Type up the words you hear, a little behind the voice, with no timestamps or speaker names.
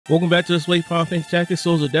Welcome back to this Late Final Fantasy Tactics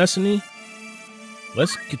Souls of Destiny.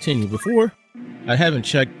 Let's continue. Before, I haven't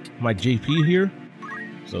checked my JP here,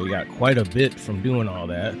 so we got quite a bit from doing all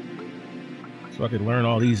that. So I could learn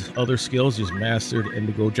all these other skills, just mastered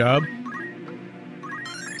Indigo Job.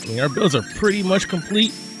 I mean, our builds are pretty much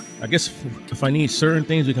complete. I guess if I need certain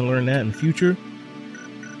things, we can learn that in the future.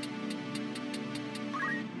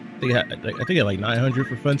 I think I got like 900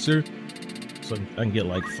 for Fencer, so I can get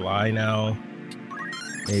like Fly now.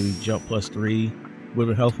 Maybe Jump +3 would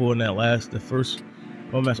have been helpful in the first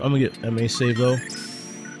one match. I'm gonna get MA save though,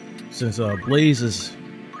 since Blaze is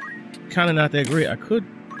kind of not that great. I could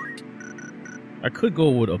go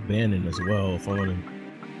with Abandon as well if I want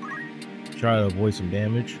to try to avoid some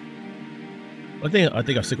damage. I think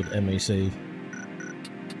I'll stick with MA save.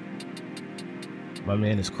 My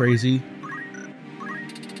man is crazy.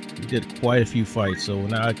 He did quite a few fights, so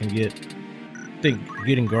now I can get. I think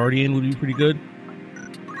getting Guardian would be pretty good.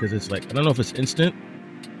 Because it's like, I don't know if it's instant,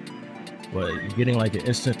 but you're getting like an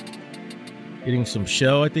instant, getting some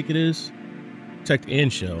shell, I think it is. Protect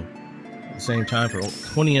and shell at the same time for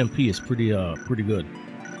 20 MP is pretty good.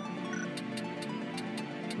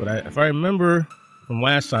 But if I remember from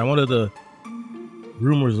last time, one of the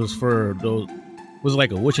rumors was for those, was it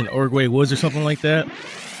like a witch in Araguay Woods or something like that?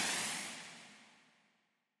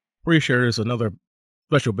 Pretty sure there's another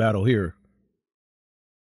special battle here.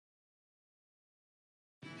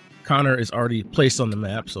 Connor is already placed on the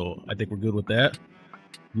map, so I think we're good with that.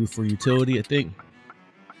 U for utility, I think.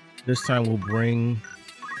 This time we'll bring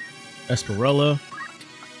Esperella.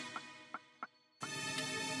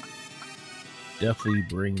 Definitely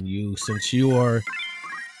bring you, since you are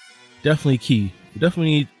definitely key. You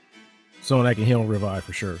definitely need someone that can heal and revive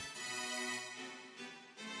for sure.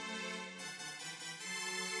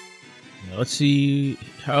 Now let's see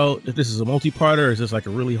if this is a multi-parter or is this like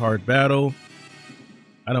a really hard battle.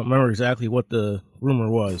 I don't remember exactly what the rumor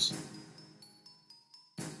was.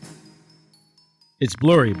 It's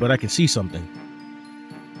blurry, but I can see something.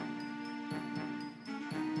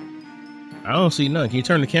 I don't see none. Can you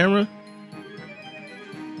turn the camera?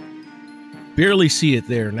 Barely see it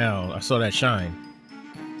there now. I saw that shine.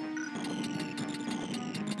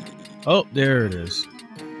 Oh, there it is.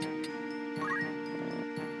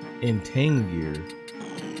 In Tangier.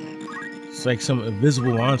 It's like some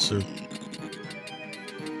invisible monster.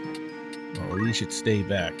 We should stay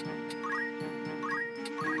back.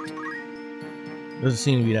 Doesn't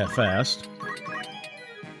seem to be that fast.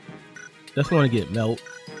 Definitely want to get Melt.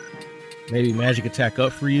 Maybe magic attack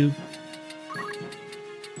up for you.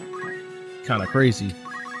 Kind of crazy.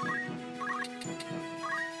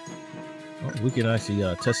 Oh, we can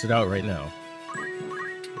actually test it out right now.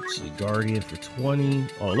 Let's see, Guardian for 20.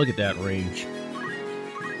 Oh, look at that range.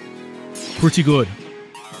 Pretty good.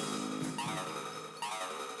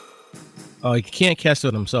 Oh, he can't cast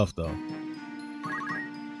it himself, though.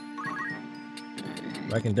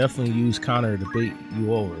 I can definitely use Connor to bait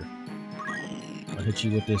you over. I'll hit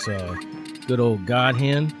you with this good old God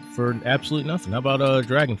Hand for absolute nothing. How about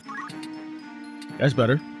Dragon? That's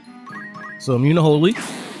better. So Immune Holy.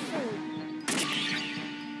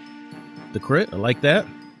 The crit, I like that.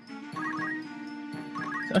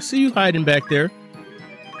 I see you hiding back there.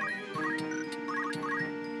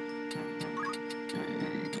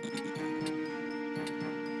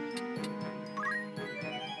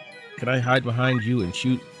 Can I hide behind you and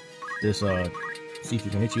shoot this, see if you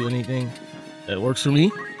can hit you with anything? That works for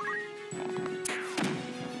me.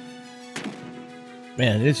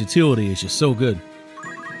 Man, this utility is just so good.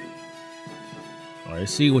 Alright,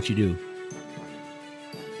 let's see what you do.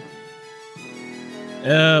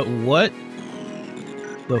 What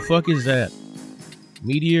the fuck is that?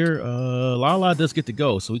 Meteor, Lala does get to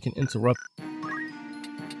go, so we can interrupt.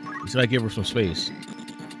 So I give her some space.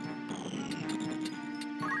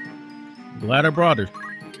 Glad I brought her.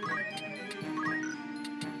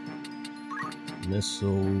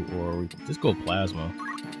 Missile, or we can just go Plasma.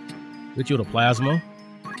 Hit you with a Plasma.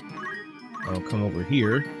 I'll come over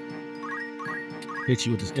here. Hit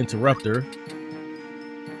you with this Interrupter.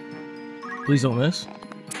 Please don't miss.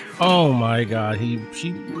 Oh my god, she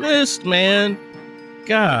missed, man.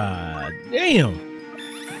 God damn.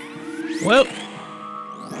 Well,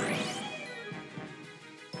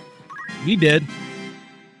 he dead.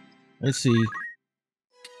 Let's see.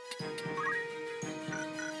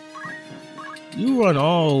 You run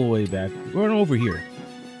all the way back. Run over here.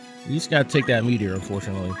 You just gotta take that meteor,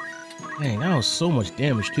 unfortunately. Dang, that was so much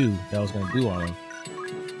damage too that I was gonna do on him.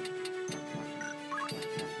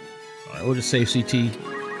 Alright, we'll just save CT.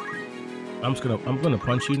 I'm gonna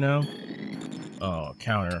punch you now. Oh,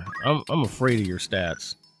 counter. I'm afraid of your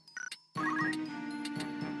stats.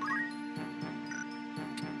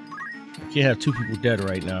 Can't have two people dead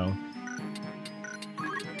right now.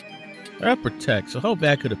 I have protect, so how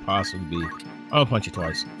bad could it possibly be? I'll punch you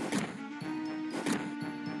twice.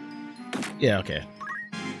 Yeah, okay.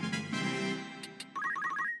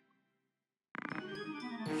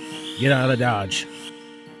 Get out of dodge.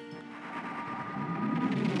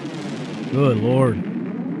 Good Lord.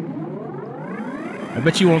 I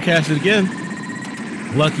bet you won't cast it again.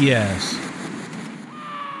 Lucky ass.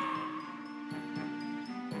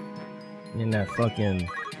 And that fucking...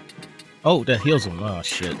 Oh, that heals him. Oh,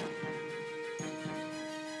 shit.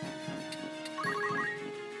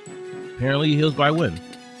 Apparently he heals by wind.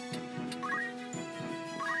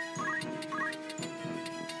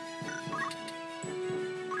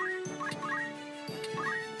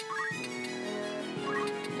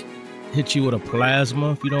 Hit you with a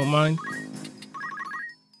plasma, if you don't mind.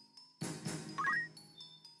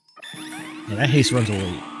 And that haste runs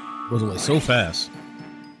away so fast.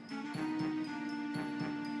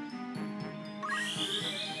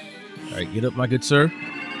 Alright, get up, my good sir.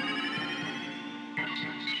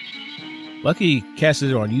 Lucky he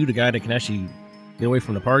casted it on you, the guy that can actually get away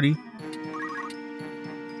from the party.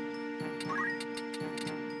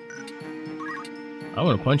 I'm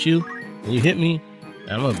gonna punch you, and you hit me,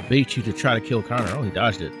 and I'm gonna bait you to try to kill Connor. Oh, he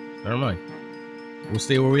dodged it. Never mind. We'll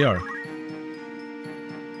stay where we are.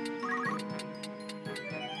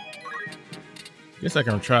 Guess I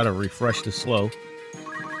can try to refresh the slow.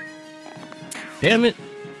 Damn it!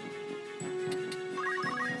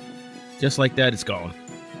 Just like that, it's gone.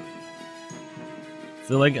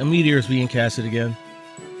 Feel like a meteor is being casted again.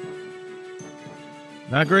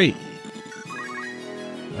 Not great.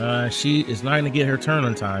 She is not gonna get her turn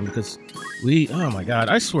on time because oh my god,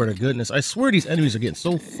 I swear to goodness, I swear these enemies are getting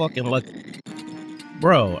so fucking lucky.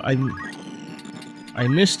 Bro, I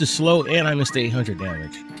missed the slow and I missed the 800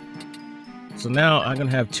 damage. So now I'm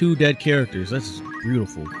gonna have 2 dead characters. That's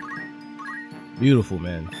beautiful. Beautiful,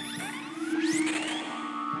 man.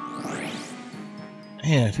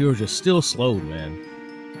 Man, if you were just still slowed, man.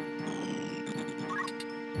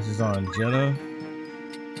 This is on Jenna.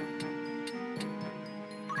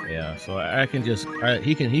 Yeah, so I can just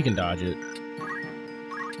he can dodge it.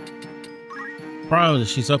 Problem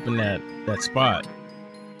is she's up in that spot.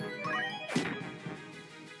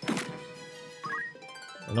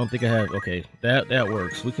 I don't think I have. Okay, that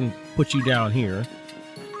works. We can put you down here.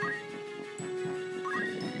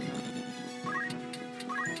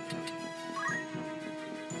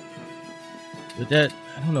 But that,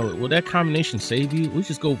 I don't know. Will that combination save you? We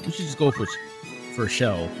should just go for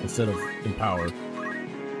shell instead of empower.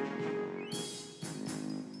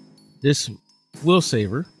 This will save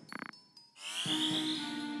her.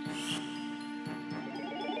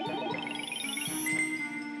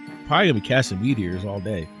 Probably gonna be casting meteors all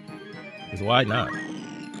day. Because why not?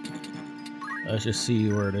 Let's just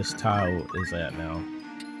see where this tile is at now.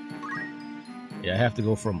 Yeah, I have to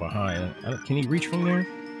go from behind. Can he reach from there?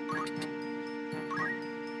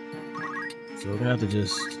 So we're gonna have to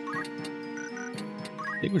just...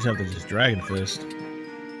 I think we just have to just Dragon Fist.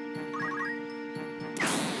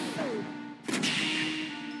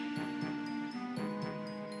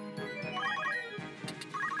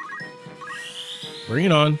 Bring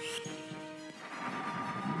it on.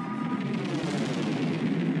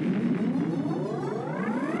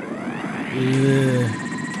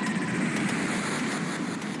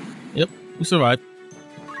 Yep, we survived.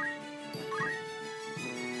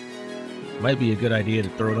 Might be a good idea to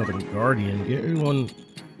throw another Guardian. Get everyone...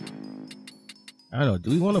 I don't know, do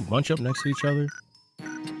we want to bunch up next to each other?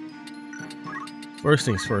 First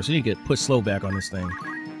things first, we need to put slow back on this thing.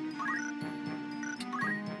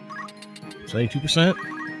 72%?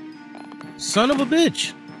 Son of a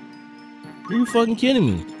bitch! Are you fucking kidding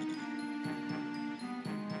me?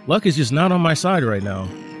 Luck is just not on my side right now.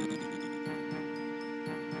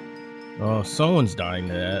 Oh, someone's dying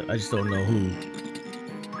to that. I just don't know who.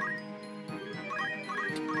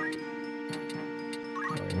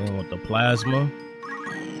 And then with the plasma.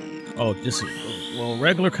 Oh, just well,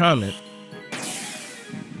 regular comment.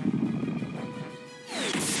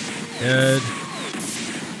 Dead.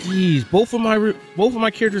 Jeez, both of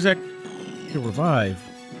my characters that can revive.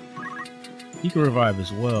 He can revive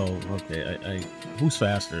as well. Okay, who's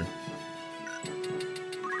faster?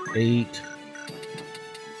 8.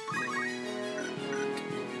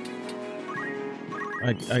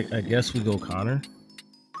 I guess we go Connor.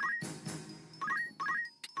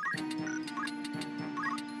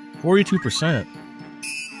 42%.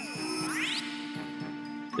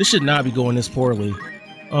 This should not be going this poorly.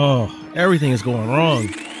 Oh, everything is going wrong.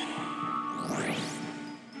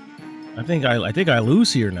 I think I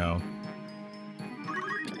lose here now.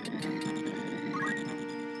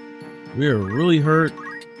 We are really hurt.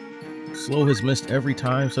 Slow has missed every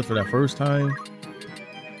time except for that first time.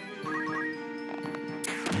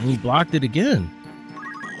 And he blocked it again.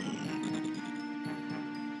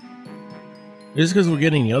 Is it because we're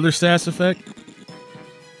getting the other stats effect?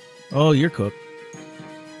 Oh, you're cooked.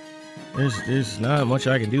 There's not much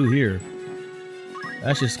I can do here.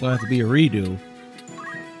 That's just gonna have to be a redo.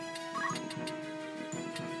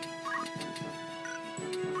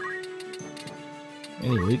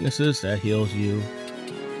 Any weaknesses? That heals you.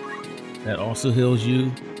 That also heals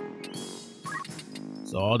you.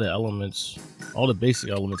 So all the elements, all the basic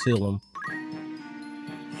elements heal them.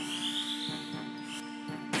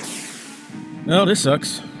 No, this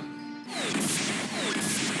sucks.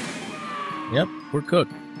 Yep, we're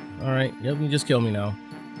cooked. Alright, yep, you just kill me now.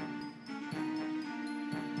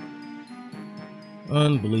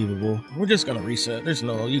 Unbelievable. We're just gonna reset. There's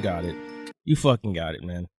no, you got it. You fucking got it,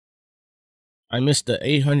 man. I missed the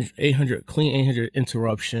 800 clean 800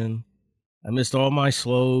 interruption. I missed all my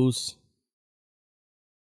slows.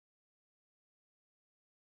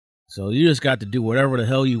 So you just got to do whatever the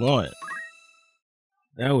hell you want.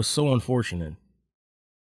 That was so unfortunate.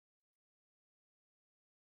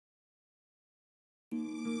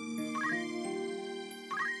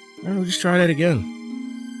 Alright, we'll just try that again.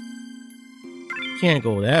 Can't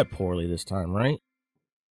go that poorly this time, right?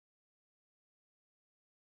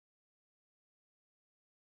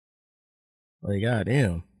 Like,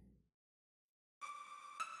 goddamn.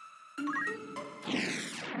 I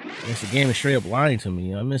guess the game is straight up lying to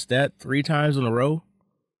me. I missed that 3 times in a row.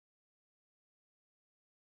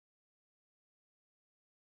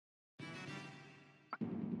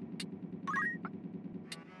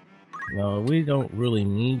 No, we don't really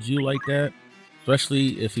need you like that.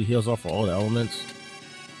 Especially if he heals off of all the elements.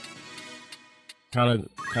 Kinda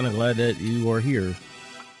glad that you are here.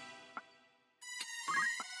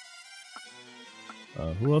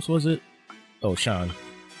 Who else was it? Oh, Sean.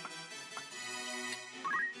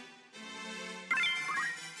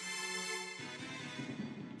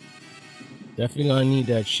 Definitely gonna need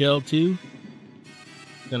that shell too.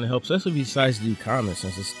 Gonna help, especially if he decides to do comments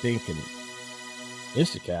since this thing can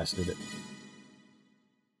instacasted it.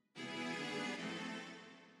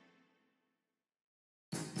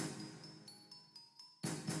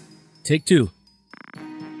 Take 2.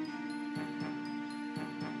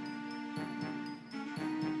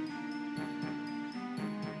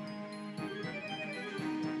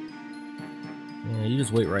 Yeah, you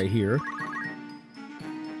just wait right here.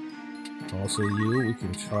 Also you, we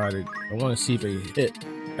can try to, I want to see if they hit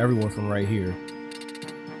everyone from right here.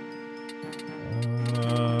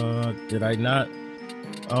 Did I not?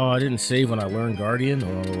 Oh, I didn't save when I learned Guardian.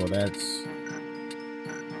 Oh,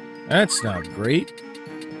 that's not great.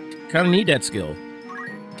 Kind of need that skill.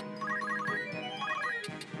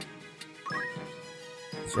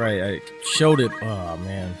 That's right, I showed it. Oh,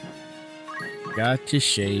 man. Got to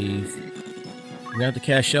shave. You have to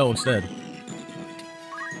cast shell instead.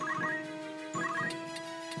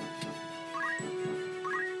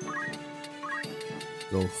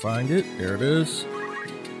 Go find it. There it is.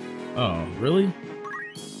 Oh, really?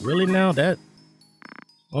 Really now? That?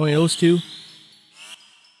 Only those 2?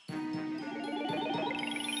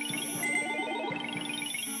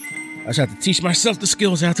 I just have to teach myself the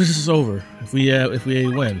skills after this is over. If we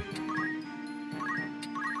win.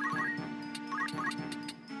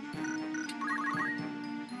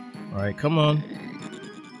 All right, come on.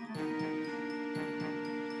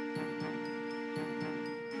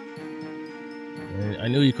 I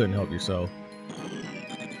knew you couldn't help yourself.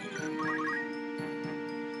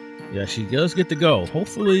 Yeah, she does get to go.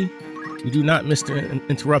 Hopefully, you do not miss the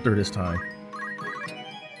interrupter this time.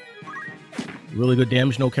 Really good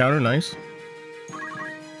damage, no counter, nice.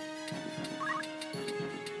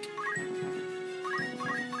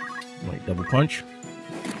 Like double punch.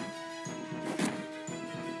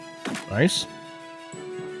 Nice.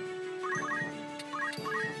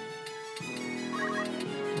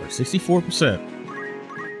 We're 64%.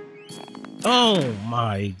 Oh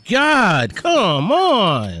my god, come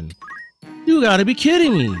on! You gotta be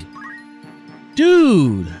kidding me!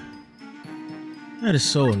 Dude! That is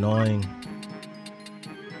so annoying.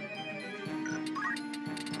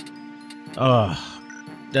 Ugh.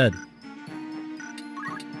 Dead.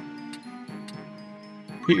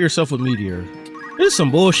 Hit yourself with Meteor. This is some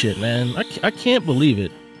bullshit, man. I can't believe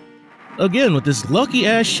it. Again, with this lucky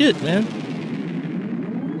ass shit, man.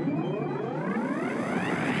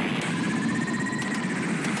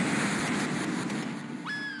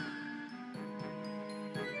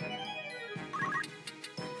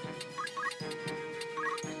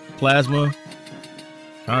 Plasma.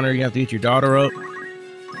 Connor, you have to eat your daughter up.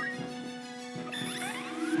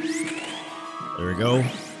 There we go.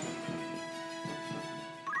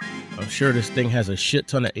 I'm sure this thing has a shit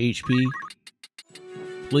ton of HP.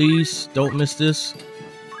 Please don't miss this.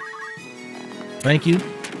 Thank you.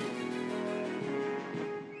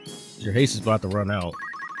 Your haste is about to run out.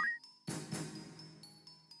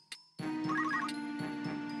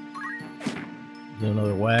 Do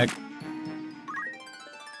another whack.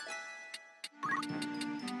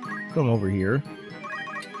 Come over here.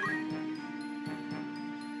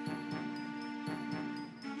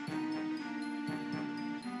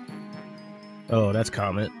 Oh, that's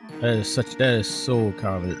Comet. That is so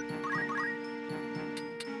Comet.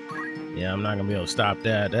 Yeah, I'm not gonna be able to stop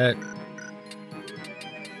that.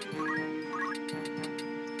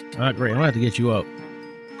 Not great. I'm gonna have to get you up.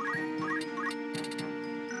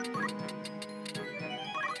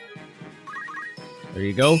 There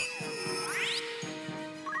you go.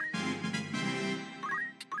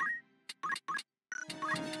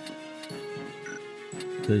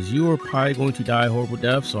 Because you are probably going to die a horrible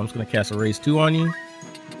death, so I'm just going to cast a Raise 2 on you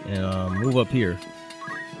and move up here.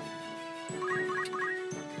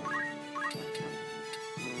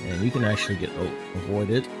 And you can actually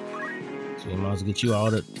avoid it. So you might as well get you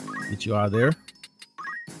out of there.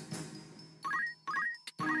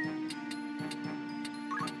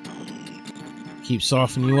 Keep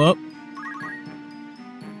softening you up.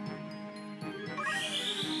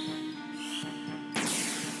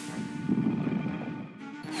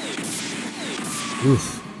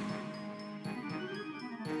 Oof.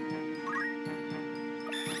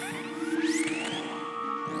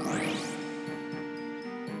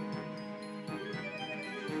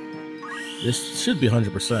 This should be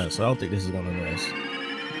 100%, so I don't think this is gonna miss.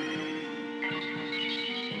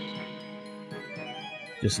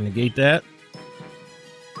 Just negate that.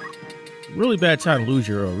 Really bad time to lose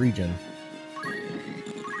your regen.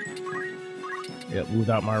 Yep,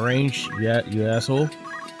 moved out my range. Yeah, you asshole.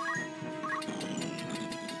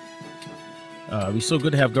 It'd be so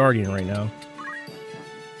good to have Guardian right now.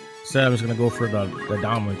 Instead, I'm just gonna go for the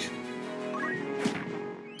damage.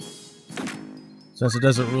 Since it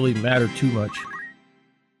doesn't really matter too much.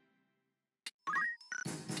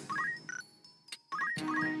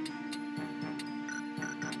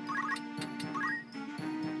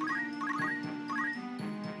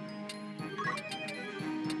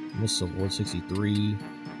 Missile 163.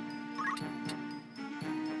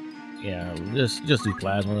 Yeah, just do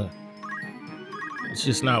plasma. It's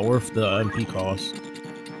just not worth the MP cost.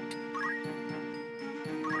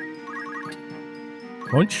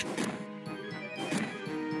 Punch.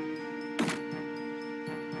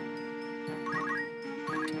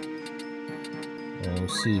 And we'll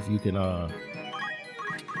see if you can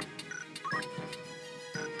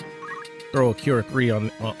throw a Cure 3 on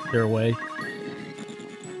their way.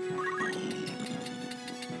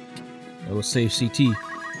 It will save CT.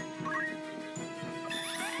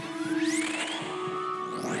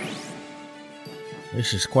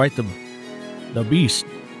 This is quite the beast.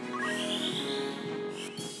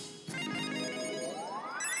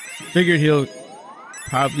 Figured he'll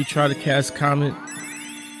probably try to cast Comet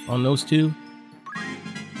on those two.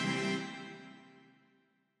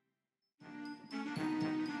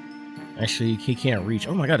 Actually, he can't reach.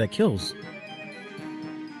 Oh my god, that kills.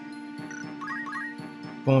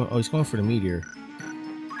 Oh, he's going for the meteor.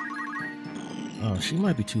 Oh, she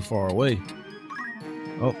might be too far away.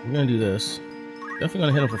 Oh, we're gonna do this.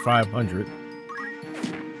 Definitely gonna hit him for 500.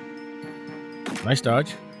 Nice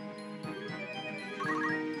dodge.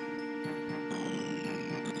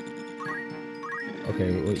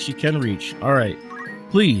 Okay, wait, she can reach. All right,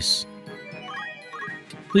 please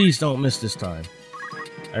don't miss this time.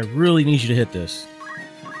 I really need you to hit this.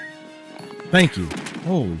 Thank you.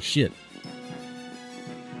 Holy shit.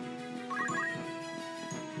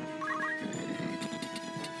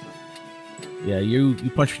 Yeah, you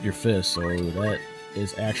punch with your fist, so that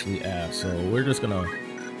is actually ass. So we're just gonna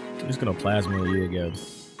plasma you again.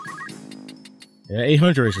 Yeah,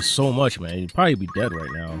 800 is just so much, man. You'd probably be dead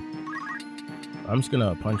right now. I'm just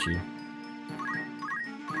gonna punch you.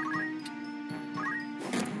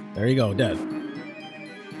 There you go, dead.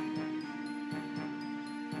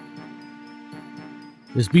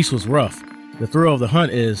 This beast was rough. The thrill of the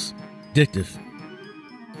hunt is addictive.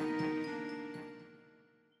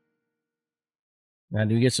 Now,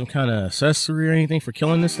 do we get some kind of accessory or anything for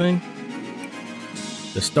killing this thing?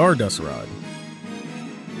 The Stardust Rod.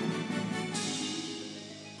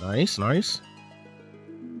 Nice, nice.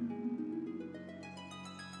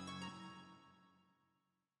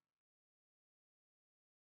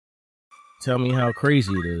 Tell me how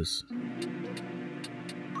crazy it is.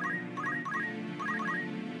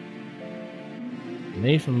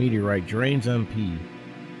 Made from meteorite, drains MP.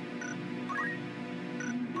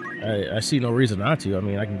 I see no reason not to. I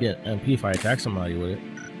mean, I can get MP if I attack somebody with it.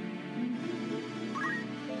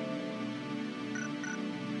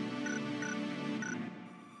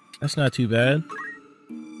 That's not too bad.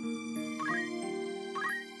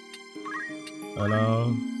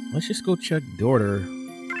 And let's just go check Daughter.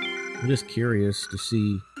 I'm just curious to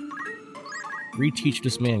see. Reteach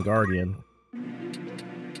this man Guardian.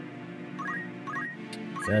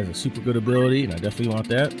 That has a super good ability, and I definitely want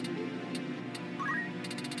that.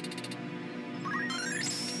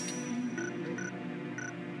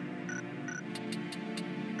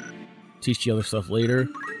 Teach the other stuff later.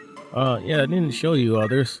 Yeah, I didn't show you.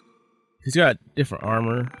 He's got different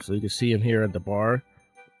armor, so you can see him here at the bar.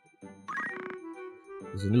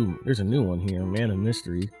 There's a new one here, Man of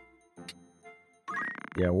Mystery.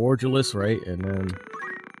 Yeah, Wardulus, right? And then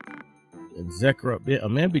Zekro. A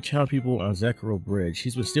man be chowing people on Zekro Bridge.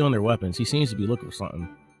 He's been stealing their weapons. He seems to be looking for something.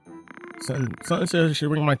 Something says I should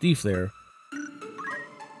bring my thief there.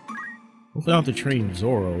 Hopefully I don't have to train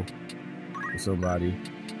Zoro or somebody.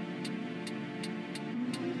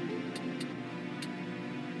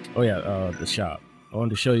 Oh yeah, the shop. I wanted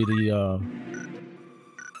to show you the,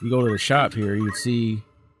 you go to the shop here, you can see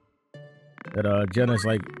that Jenna's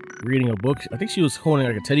like reading a book. I think she was holding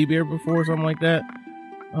like a teddy bear before or something like that.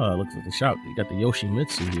 Oh, it looks like the shop. You got the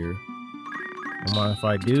Yoshimitsu here. Don't mind if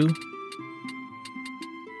I do.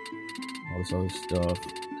 All this other stuff.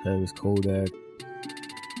 This Kodak.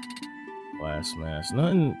 Glass mask.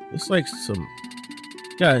 Nothing. It's like some.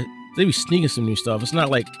 Yeah, they be sneaking some new stuff. It's not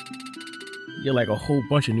like you get like a whole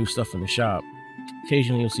bunch of new stuff in the shop.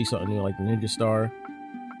 Occasionally you'll see something new like the Ninja Star.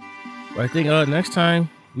 But I think next time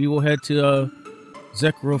we will head to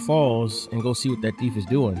Zekro Falls and go see what that thief is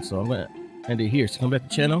doing. So I'm gonna end it here. So come back to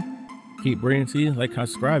the channel. Keep bringing it to you. Like, comment,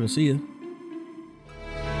 subscribe, and see you.